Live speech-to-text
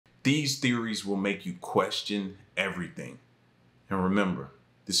These theories will make you question everything. And remember,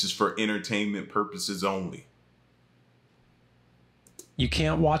 this is for entertainment purposes only. You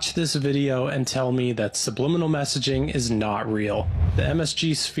can't watch this video and tell me that subliminal messaging is not real. The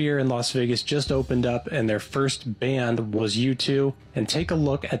MSG Sphere in Las Vegas just opened up and their first band was U2. And take a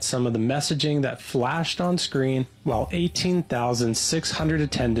look at some of the messaging that flashed on screen while 18,600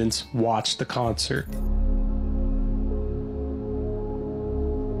 attendants watched the concert.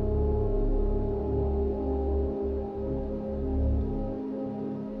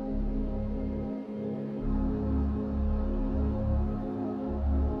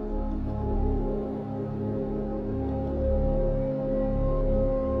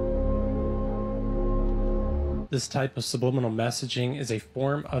 This type of subliminal messaging is a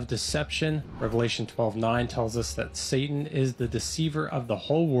form of deception. Revelation 12:9 tells us that Satan is the deceiver of the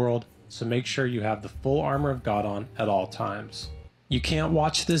whole world, so make sure you have the full armor of God on at all times. You can't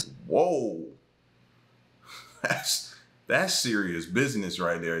watch this. Whoa. That's serious business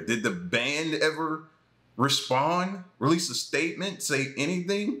right there. Did the band ever respond, release a statement, say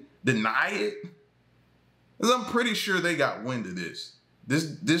anything, deny it? Because I'm pretty sure they got wind of this.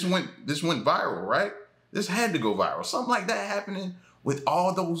 This went viral, right? This had to go viral. Something like that happening with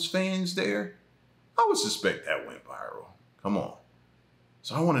all those fans there. I would suspect that went viral. Come on.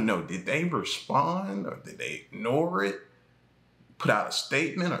 So I want to know, did they respond or did they ignore it? Put out a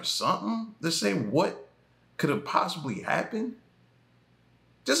statement or something to say what could have possibly happened?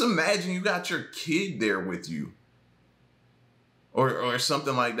 Just imagine you got your kid there with you. Or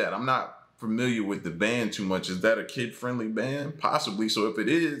something like that. I'm not familiar with the band too much. Is that a kid-friendly band? Possibly. So if it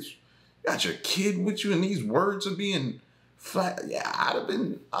is, you got your kid with you and these words are being flat. Yeah, I'd have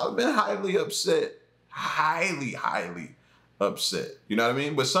been highly upset. Highly upset. You know what I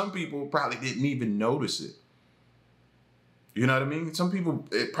mean? But some people probably didn't even notice it. You know what I mean? Some people,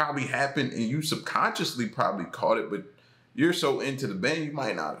 it probably happened and you subconsciously probably caught it, but you're so into the band, you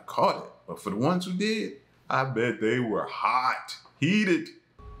might not have caught it. But for the ones who did, I bet they were hot, heated.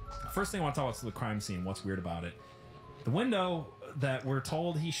 First thing I want to talk about is the crime scene. What's weird about it? The window that we're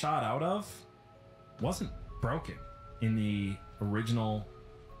told he shot out of wasn't broken in the original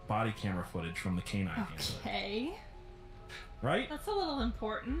body camera footage from the canine handler. Okay. Right? That's a little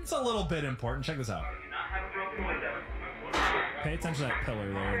important. It's a little bit important. Check this out. Pay attention to that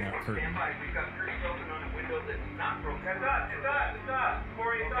pillar there and that curtain.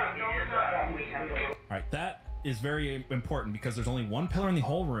 Alright, that is very important because there's only one pillar in the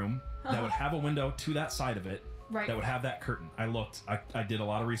whole room that would have a window to that side of it. Right. That would have that curtain. I looked. I did a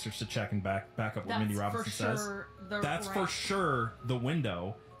lot of research to check and back up what Mindy Robinson says. That's for sure the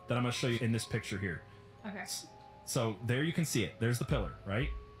window that I'm going to show you in this picture here. Okay. So there you can see it. There's the pillar, right?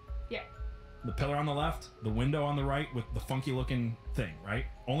 Yeah. The pillar on the left, the window on the right with the funky looking thing, right?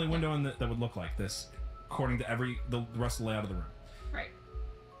 Only window in that would look like this, according to the rest of the layout of the room. Right.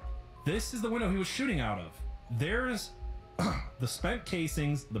 This is the window he was shooting out of. There's the spent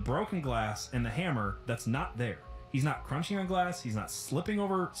casings, the broken glass, and the hammer that's not there. He's not crunching on glass. He's not slipping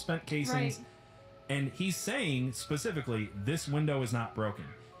over spent casings. Right. And he's saying specifically, this window is not broken.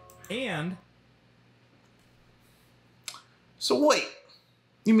 And... So wait,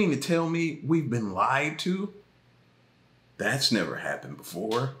 you mean to tell me we've been lied to? That's never happened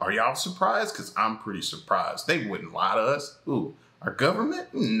before. Are y'all surprised? Because I'm pretty surprised. They wouldn't lie to us. Who? Our government?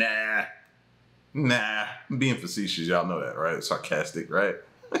 Nah. I'm being facetious. Y'all know that, right? Sarcastic, right?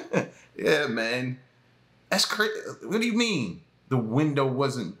 Yeah, man. That's crazy. What do you mean the window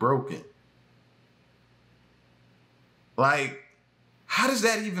wasn't broken? Like, how is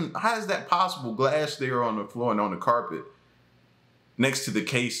that possible? Glass there on the floor and on the carpet next to the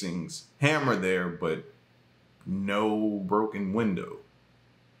casings, hammer there, but no broken window.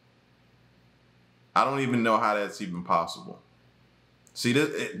 I don't even know how that's even possible. See,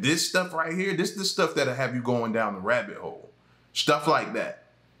 this stuff right here, this is the stuff that'll have you going down the rabbit hole. Stuff like that.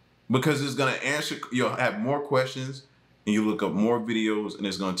 Because it's going to answer, you'll have more questions, and you look up more videos, and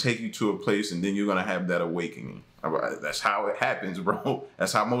it's going to take you to a place, and then you're going to have that awakening. All right, that's how it happens, bro.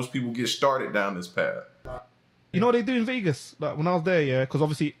 That's how most people get started down this path. You know what they do in Vegas? Like when I was there, yeah, because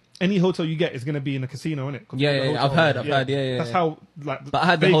obviously any hotel you get is going to be in a casino, innit? Yeah, I've heard, yeah. That's how, like... But I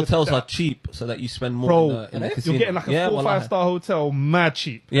heard the hotels are cheap, so that you spend more in the casino. You're getting like a 4 or 5 star hotel, mad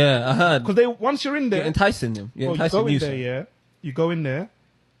cheap. Yeah, I heard. Because once you're in there... You're enticing them. You go in there, yeah. You go in there,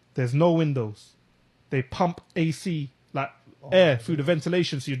 there's no windows. They pump AC, like air through the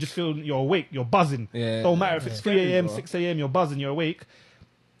ventilation, so you're just feeling, you're awake, you're buzzing. Yeah. Don't matter if it's 3 a.m., 6 a.m., you're buzzing, you're awake.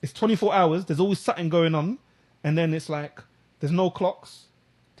 It's 24 hours, there's always something going on. And then it's like, there's no clocks.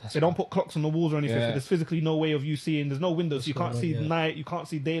 They don't put clocks on the walls or anything. Yeah. So there's physically no way of you seeing. There's no windows. So you can't see night. You can't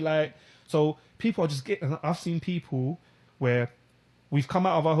see daylight. So people are just getting. I've seen people where we've come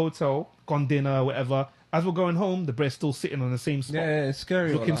out of our hotel, gone dinner, whatever. As we're going home, the bread's still sitting on the same spot. Yeah, it's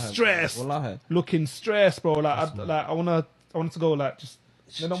scary. Looking stressed. Looking stressed, bro. Like, I wanted to go, like, just.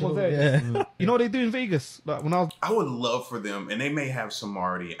 No one was there. Yeah. You know what they do in Vegas? Like when I would love for them, and they may have some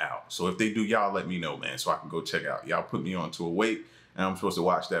already out. So if they do, y'all let me know, man, so I can go check out. Y'all put me on to a wait, and I'm supposed to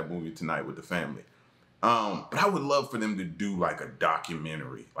watch that movie tonight with the family. But I would love for them to do like a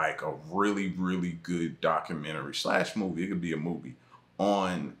documentary, like a really, really good documentary / movie. It could be a movie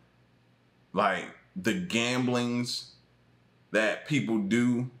on like the gamblings that people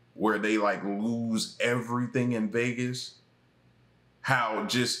do where they like lose everything in Vegas. How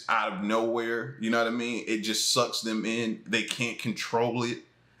just out of nowhere, you know what I mean? It just sucks them in. They can't control it.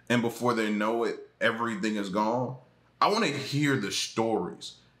 And before they know it, everything is gone. I want to hear the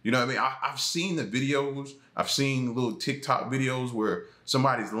stories. You know what I mean? I've seen the videos. I've seen little TikTok videos where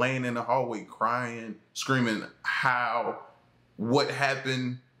somebody's laying in the hallway crying, screaming, what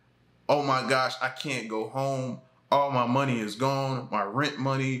happened? Oh my gosh, I can't go home. All my money is gone. My rent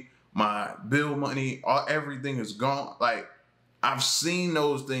money, my bill money, everything is gone. Like, I've seen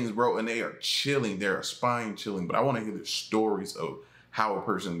those things, bro, and they are chilling. They're spine chilling. But I want to hear the stories of how a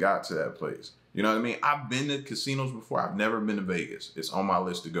person got to that place. You know what I mean? I've been to casinos before. I've never been to Vegas. It's on my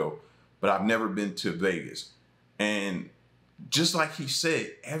list to go. But I've never been to Vegas. And just like he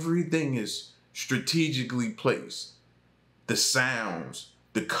said, everything is strategically placed. The sounds,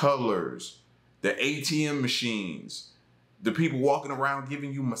 the colors, the ATM machines, the people walking around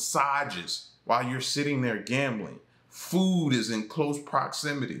giving you massages while you're sitting there gambling. Food is in close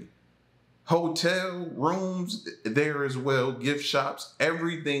proximity. Hotel rooms there as well. Gift shops.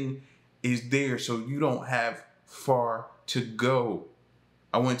 Everything is there, so you don't have far to go.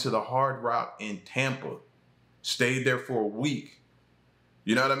 I went to the Hard Rock in Tampa. Stayed there for a week.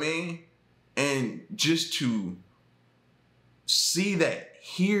 You know what I mean? And just to see that,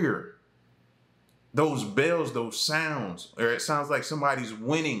 hear those bells, those sounds, or it sounds like somebody's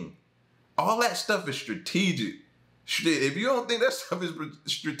winning. All that stuff is strategic. Shit, if you don't think that stuff is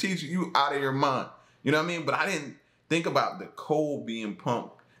strategic, you out of your mind. You know what I mean? But I didn't think about the cold being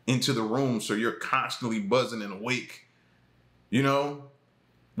pumped into the room so you're constantly buzzing and awake. You know?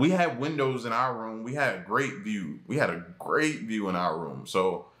 We had windows in our room. We had a great view. We had a great view in our room.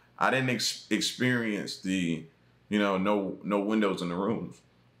 So I didn't experience the, you know, no windows in the rooms.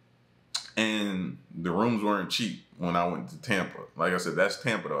 And the rooms weren't cheap when I went to Tampa. Like I said, that's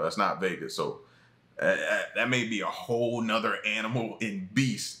Tampa though. That's not Vegas. So that may be a whole nother animal in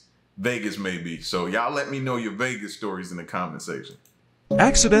beast. Vegas may be. So y'all let me know your Vegas stories in the comment section.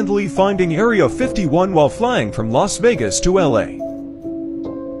 Accidentally finding Area 51 while flying from Las Vegas to LA.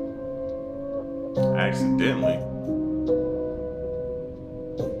 Accidentally.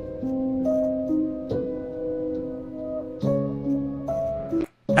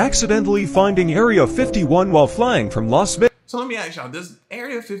 Accidentally finding Area 51 while flying from Las Vegas. So let me ask y'all, does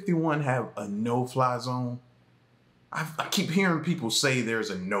Area 51 have a no-fly zone? I keep hearing people say there's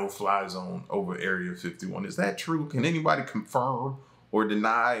a no-fly zone over Area 51. Is that true? Can anybody confirm or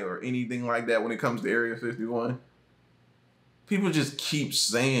deny or anything like that when it comes to Area 51? People just keep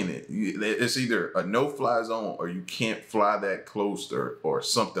saying it. It's either a no-fly zone or you can't fly that close or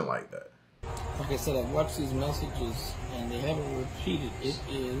something like that. Like I said, I've watched these messages and they haven't repeated. It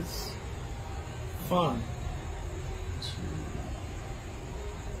is fun to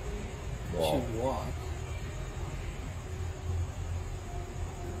walk.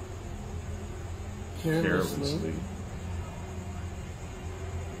 Carelessly.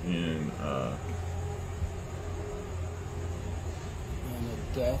 And a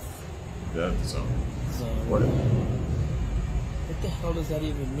death zone. What the hell does that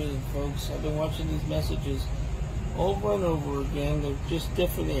even mean, folks? I've been watching these messages over and over again. They're just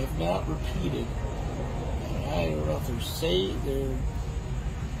different. They have not repeated. And I don't know if they're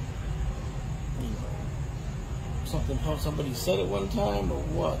somebody said it one time or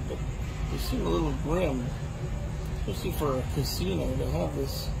what, but they seem a little grim, especially for a casino to have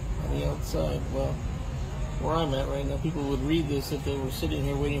this on the outside. Well, where I'm at right now, people would read this if they were sitting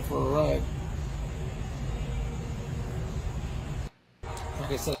here waiting for a ride.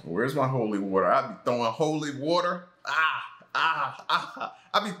 Like I said, where's my holy water? I be throwing holy water. I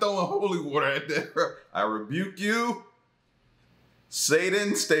be throwing holy water at there. I rebuke you,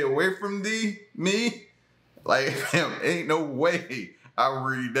 Satan. Stay away from me. Like, damn, ain't no way I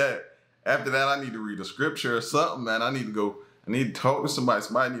read that. After that, I need to read a scripture or something, man. I need to talk to somebody.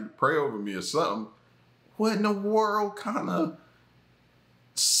 Somebody need to pray over me or something. What in the world kind of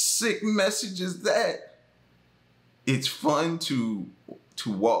sick message is that? It's fun to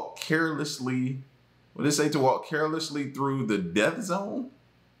walk carelessly. What did they say? To walk carelessly through the death zone?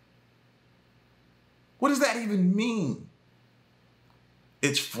 What does that even mean?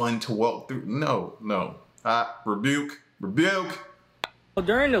 It's fun to walk through. No. Rebuke.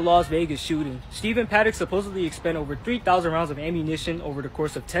 During the Las Vegas shooting, Stephen Paddock supposedly expended over 3,000 rounds of ammunition over the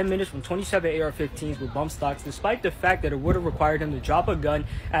course of 10 minutes from 27 AR-15s with bump stocks, despite the fact that it would have required him to drop a gun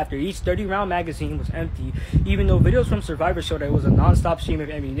after each 30-round magazine was empty, even though videos from survivors show that it was a non-stop stream of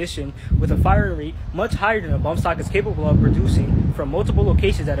ammunition with a firing rate much higher than a bump stock is capable of producing from multiple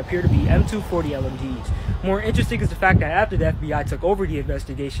locations that appear to be M240 LMGs. More interesting is the fact that after the FBI took over the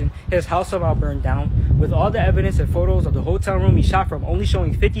investigation, his house somehow burned down, with all the evidence and photos of the hotel room he shot from only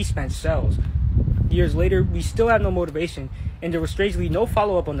showing 50 spent shells. Years later, we still have no motivation, and there was strangely no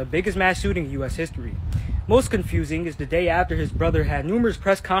follow-up on the biggest mass shooting in U.S. history. Most confusing is the day after his brother had numerous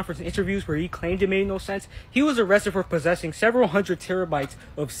press conference interviews where he claimed it made no sense, he was arrested for possessing several hundred terabytes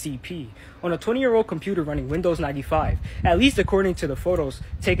of CP on a 20-year-old computer running Windows 95, at least according to the photos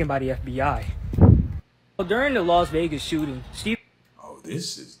taken by the FBI. During the Las Vegas shooting, Oh,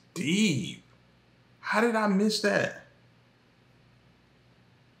 this is deep. How did I miss that?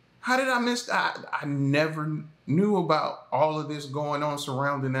 How did I miss that? I never knew about all of this going on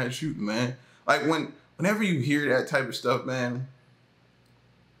surrounding that shooting, man. Like whenever you hear that type of stuff, man,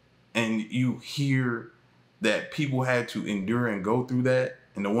 and you hear that people had to endure and go through that,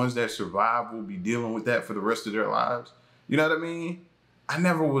 and the ones that survive will be dealing with that for the rest of their lives. You know what I mean? I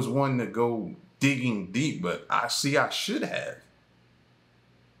never was one to go digging deep, but I should have.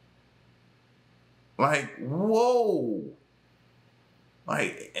 Like, whoa.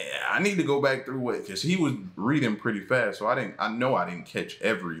 Like, I need to go back through it because he was reading pretty fast, so I know I didn't catch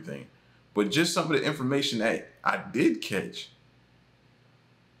everything. But just some of the information that I did catch,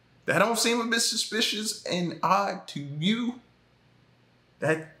 that don't seem a bit suspicious and odd to you.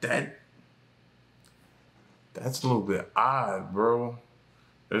 That's a little bit odd, bro.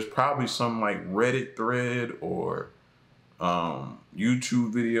 There's probably some like Reddit thread or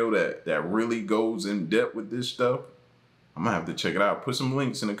YouTube video that really goes in depth with this stuff. I'm gonna have to check it out. Put some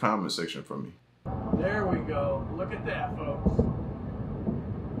links in the comment section for me. There we go. Look at that, folks.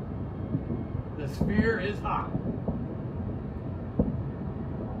 The sphere is hot.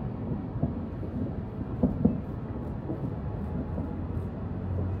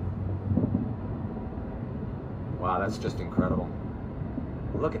 Wow, that's just incredible.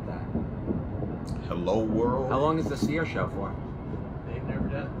 Look at that. Hello, world. How long is the SEER show for? They've never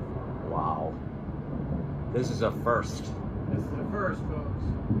done it before. Wow. This is a first. This is the first, folks.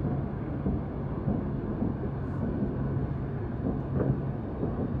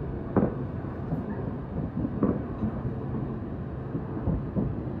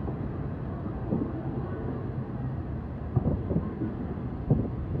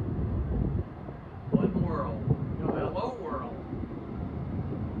 One world. No, hello, world.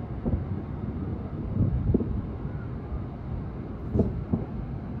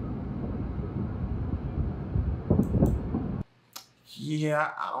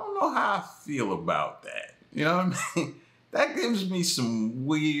 Yeah, I don't know how I feel about that. You know what I mean? That gives me some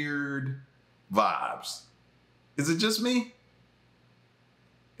weird vibes. Is it just me?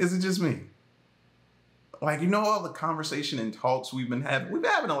 Is it just me? Like, you know, all the conversation and talks we've been having? We've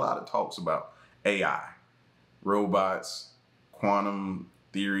been having a lot of talks about AI, robots, quantum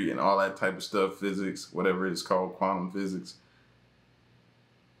theory, and all that type of stuff, physics, whatever it's called, quantum physics.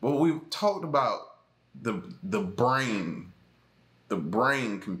 But we've talked about the brain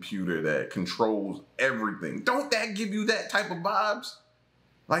computer that controls everything. Don't that give you that type of vibes?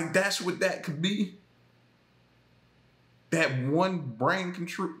 Like, that's what that could be? That one brain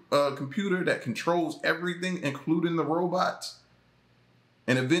computer that controls everything, including the robots,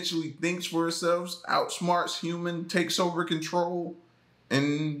 and eventually thinks for itself, outsmarts human, takes over control,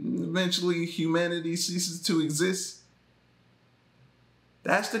 and eventually humanity ceases to exist.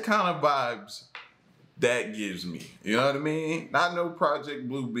 That's the kind of vibes that gives me. You know what I mean? Not no Project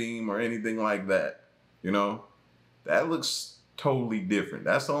Bluebeam or anything like that. You know? That looks totally different.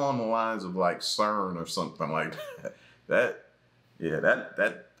 That's along the lines of like CERN or something like that.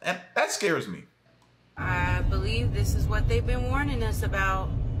 That scares me. I believe this is what they've been warning us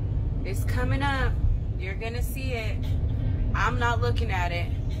about. It's coming up. You're gonna see it. I'm not looking at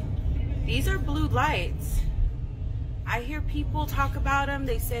it. These are blue lights. I hear people talk about them.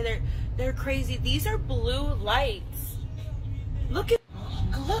 They say they're crazy. These are blue lights. Look at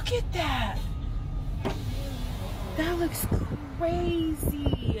that. That looks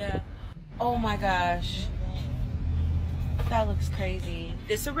crazy. Oh my gosh. That looks crazy.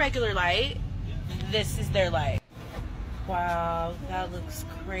 This is a regular light. This is their light. Wow, that looks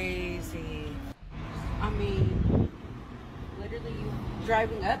crazy. I mean, literally you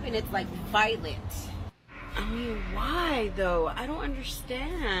driving up and it's like violet. I mean, why though? I don't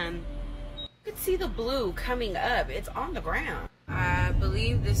understand. You could see the blue coming up. It's on the ground. I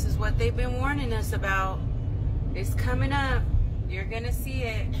believe this is what they've been warning us about. It's coming up. You're gonna see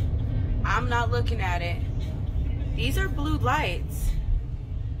it. I'm not looking at it. These are blue lights.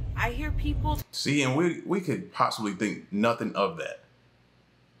 I hear people. See, and we could possibly think nothing of that.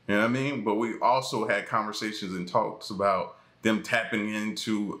 You know what I mean? But we also had conversations and talks about them tapping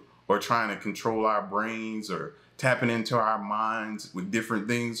into or trying to control our brains or tapping into our minds with different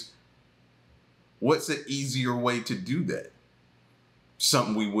things. What's an easier way to do that?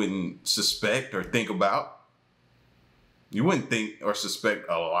 Something we wouldn't suspect or think about. You wouldn't think or suspect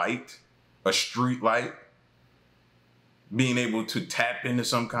a light, a street light, being able to tap into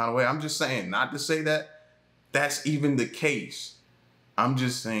some kind of way. I'm just saying, not to say that that's even the case. I'm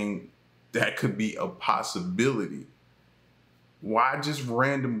just saying that could be a possibility. Why just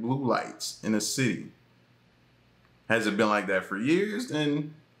random blue lights in a city? Has it been like that for years?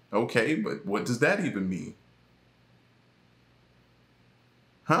 Then okay, but what does that even mean?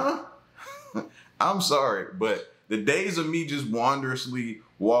 Huh? I'm sorry, but the days of me just wanderously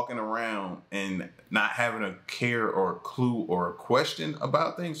walking around and not having a care or a clue or a question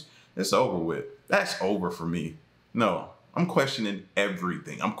about things, it's over with. That's over for me. No, I'm questioning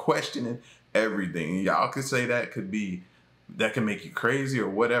everything. I'm questioning everything. Y'all could say that can make you crazy or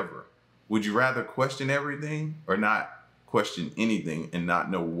whatever. Would you rather question everything or not question anything and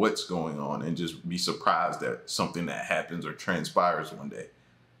not know what's going on and just be surprised at something that happens or transpires one day?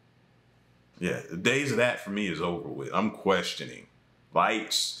 Yeah, the days of that for me is over with. I'm questioning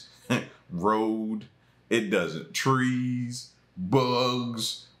lights, road, it doesn't, trees,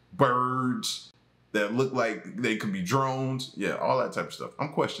 bugs, birds that look like they could be drones. Yeah, all that type of stuff. I'm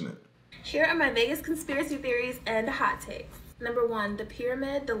questioning it. Here are my Vegas conspiracy theories and hot takes. Number one, the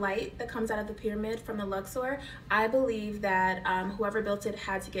pyramid, the light that comes out of the pyramid from the Luxor, I believe that whoever built it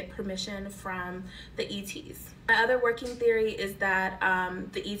had to get permission from the ETs. My other working theory is that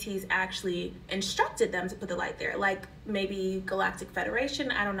the ETs actually instructed them to put the light there, like maybe Galactic Federation.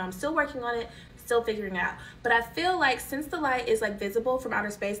 I don't know, I'm still working on it, still figuring it out. But I feel like since the light is like visible from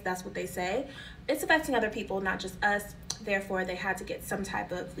outer space, that's what they say, it's affecting other people, not just us. Therefore, they had to get some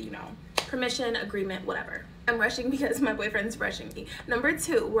type of, you know, permission, agreement, whatever. I'm rushing because my boyfriend's rushing me. Number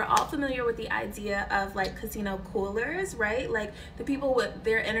two, we're all familiar with the idea of like casino coolers, right? Like the people with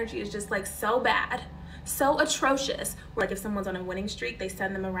their energy is just like so bad, so atrocious. Like if someone's on a winning streak, they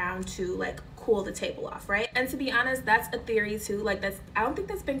send them around to like cool the table off, right? And to be honest, that's a theory too. Like I don't think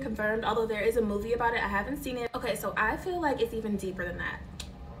that's been confirmed, although there is a movie about it. I haven't seen it. Okay, so I feel like it's even deeper than that.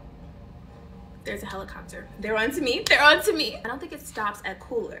 There's a helicopter. They're on to me. They're on to me. I don't think it stops at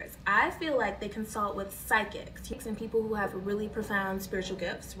coolers. I feel like they consult with psychics and people who have really profound spiritual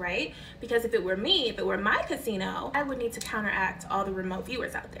gifts, right? Because if it were me, if it were my casino, I would need to counteract all the remote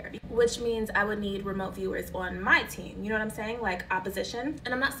viewers out there, which means I would need remote viewers on my team. You know what I'm saying? Like opposition.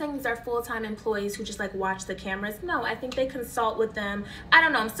 And I'm not saying these are full-time employees who just like watch the cameras. No, I think they consult with them. I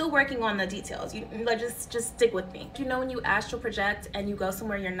don't know. I'm still working on the details. You like just stick with me. You know, when you astral project and you go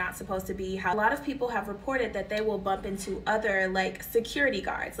somewhere you're not supposed to be, how a lot of people have reported that they will bump into other like security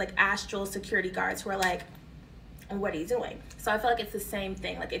guards, like astral security guards who are like, what are you doing? So I feel like it's the same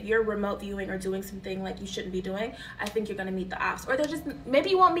thing. Like if you're remote viewing or doing something like you shouldn't be doing, I think you're gonna meet the ops, or they'll just, maybe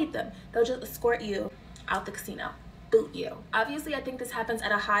you won't meet them. They'll just escort you out the casino, boot you. Obviously, I think this happens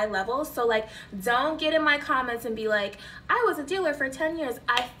at a high level. So like, don't get in my comments and be like, I was a dealer for 10 years.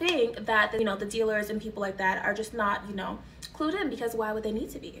 I think that, you know, the dealers and people like that are just not, you know, clued in, because why would they need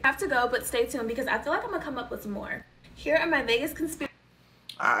to be? I have to go, but stay tuned because I feel like I'm gonna come up with some more. Here are my Vegas conspiracy.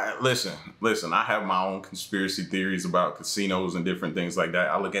 Listen, I have my own conspiracy theories about casinos and different things like that.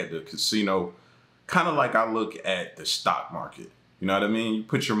 I look at the casino kind of like I look at the stock market. You know what I mean? You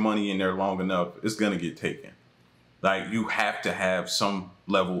put your money in there long enough, it's gonna get taken. Like you have to have some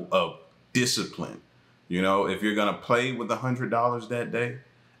level of discipline. You know, if you're gonna play with $100 that day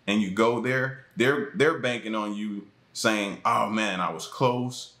and you go there, they're banking on you saying, oh man, I was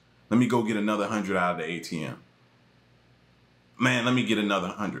close. Let me go get another 100 out of the ATM. Man, let me get another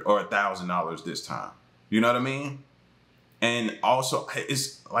 100 or $1,000 this time. You know what I mean? And also,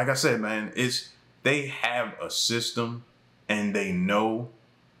 it's like I said, man, they have a system and they know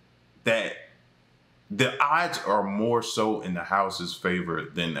that the odds are more so in the house's favor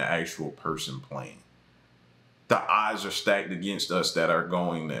than the actual person playing. The odds are stacked against us that are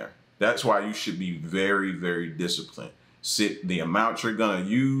going there. That's why you should be very, very disciplined. sit the amount you're gonna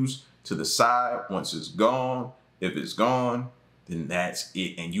use to the side. Once it's gone, if it's gone, then that's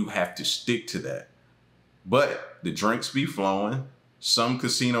it. And you have to stick to that. But the drinks be flowing. Some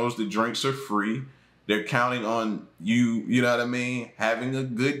casinos, the drinks are free. They're counting on you, you know what I mean, having a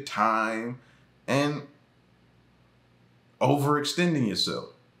good time and overextending yourself,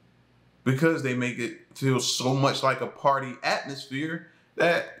 because they make it feel so much like a party atmosphere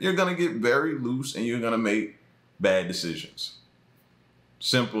that you're going to get very loose and you're going to make bad decisions.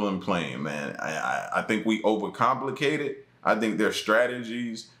 Simple and plain, man. I think we overcomplicate it. I think their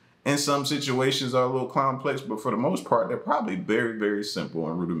strategies in some situations are a little complex, but for the most part, they're probably very, very simple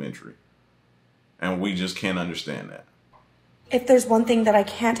and rudimentary. And we just can't understand that. If there's one thing that I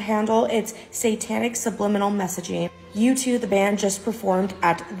can't handle, it's satanic subliminal messaging. U2, the band, just performed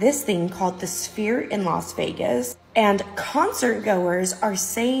at this thing called the Sphere in Las Vegas. And concert goers are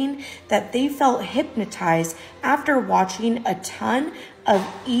saying that they felt hypnotized after watching a ton of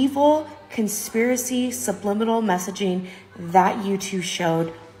evil conspiracy subliminal messaging that U2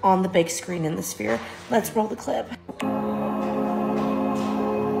 showed on the big screen in the Sphere. Let's roll the clip.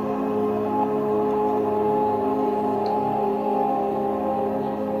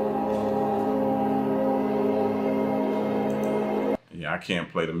 I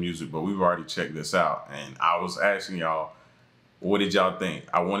can't play the music, but we've already checked this out. And I was asking y'all, what did y'all think?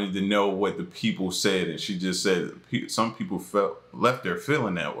 I wanted to know what the people said. And she just said some people left there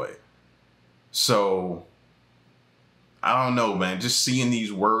feeling that way. So I don't know, man. Just seeing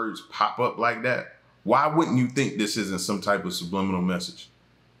these words pop up like that. Why wouldn't you think this isn't some type of subliminal message?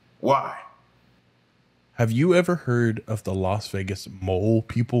 Why? Have you ever heard of the Las Vegas mole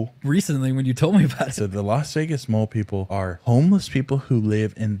people? Recently, when you told me about it. So the Las Vegas mole people are homeless people who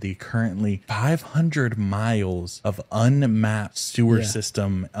live in the currently 500 miles of unmapped sewer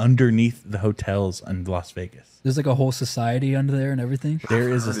system underneath the hotels in Las Vegas. There's like a whole society under there and everything. There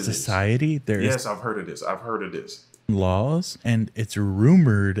is a society. Yes, I've heard of this. I've heard of this. Laws, and it's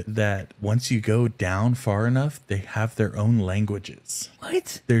rumored that once you go down far enough, they have their own languages.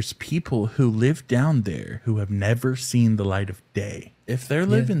 What? There's people who live down there who have never seen the light of day. If they're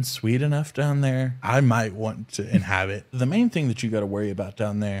living sweet enough down there, I might want to inhabit. The main thing that you got to worry about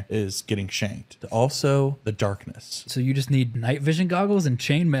down there is getting shanked. Also, the darkness. So you just need night vision goggles and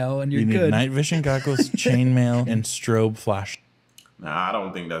chainmail, and you're good. You need night vision goggles, chainmail, and strobe flash. Nah, I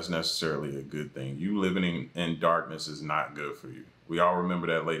don't think that's necessarily a good thing. You living in darkness is not good for you. We all remember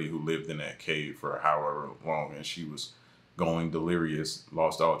that lady who lived in that cave for however long, and she was going delirious,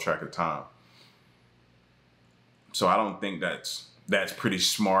 lost all track of time. So I don't think that's pretty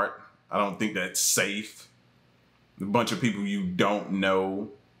smart. I don't think that's safe. A bunch of people you don't know,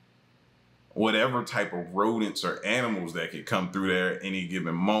 whatever type of rodents or animals that could come through there at any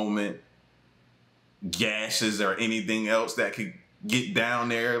given moment, gases or anything else that could get down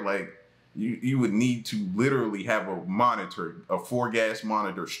there. Like you would need to literally have a monitor, a 4-gas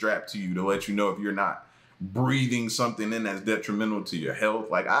monitor strapped to you to let you know if you're not breathing something in that's detrimental to your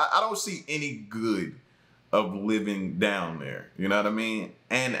health. Like I don't see any good of living down there. You know what I mean?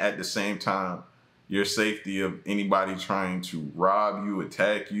 And at the same time, your safety of anybody trying to rob you,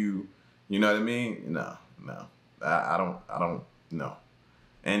 attack you. You know what I mean? No. I don't know.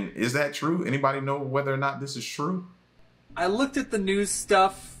 And is that true? Anybody know whether or not this is true? I looked at the news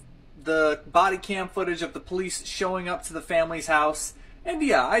stuff, the body cam footage of the police showing up to the family's house, and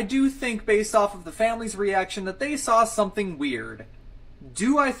yeah, I do think based off of the family's reaction that they saw something weird.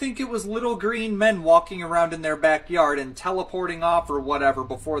 Do I think it was little green men walking around in their backyard and teleporting off or whatever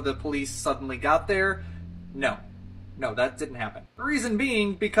before the police suddenly got there? No. No, that didn't happen. The reason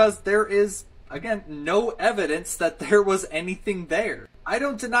being because there is, again, no evidence that there was anything there. I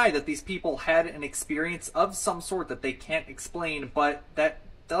don't deny that these people had an experience of some sort that they can't explain, but that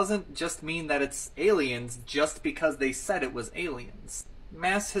doesn't just mean that it's aliens just because they said it was aliens.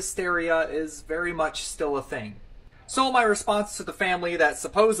 Mass hysteria is very much still a thing. So my response to the family that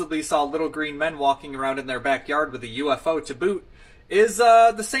supposedly saw little green men walking around in their backyard with a UFO to boot is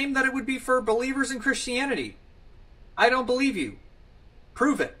the same that it would be for believers in Christianity. I don't believe you.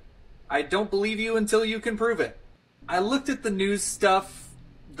 Prove it. I don't believe you until you can prove it. I looked at the news stuff,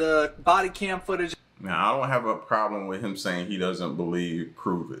 the body cam footage. Now, I don't have a problem with him saying he doesn't believe,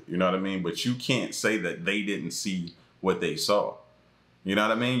 prove it. You know what I mean? But you can't say that they didn't see what they saw. You know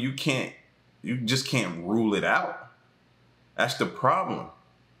what I mean? You just can't rule it out. That's the problem.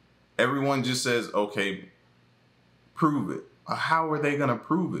 Everyone just says, okay, prove it. How are they going to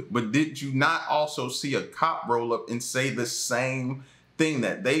prove it? But did you not also see a cop roll up and say the same thing,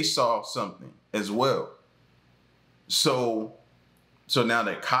 that they saw something as well? So now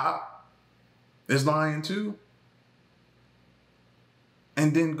that cop is lying too?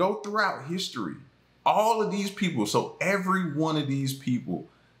 And then go throughout history. All of these people, so every one of these people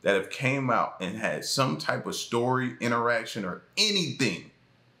that have came out and had some type of story, interaction, or anything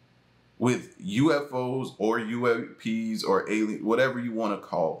with UFOs or UAPs or alien, whatever you want to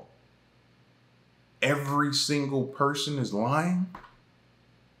call, every single person is lying?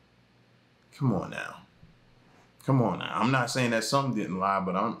 Come on now. Come on now. I'm not saying that some didn't lie,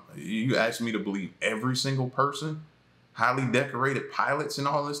 but you asked me to believe every single person, highly decorated pilots and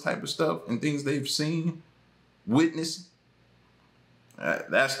all this type of stuff and things they've seen, witnessed.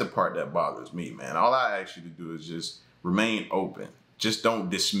 That's the part that bothers me, man. All I ask you to do is just remain open. Just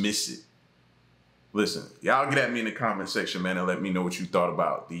don't dismiss it. Listen, y'all get at me in the comment section, man, and let me know what you thought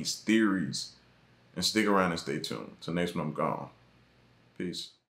about these theories. And stick around and stay tuned. Till next one, I'm gone. Peace.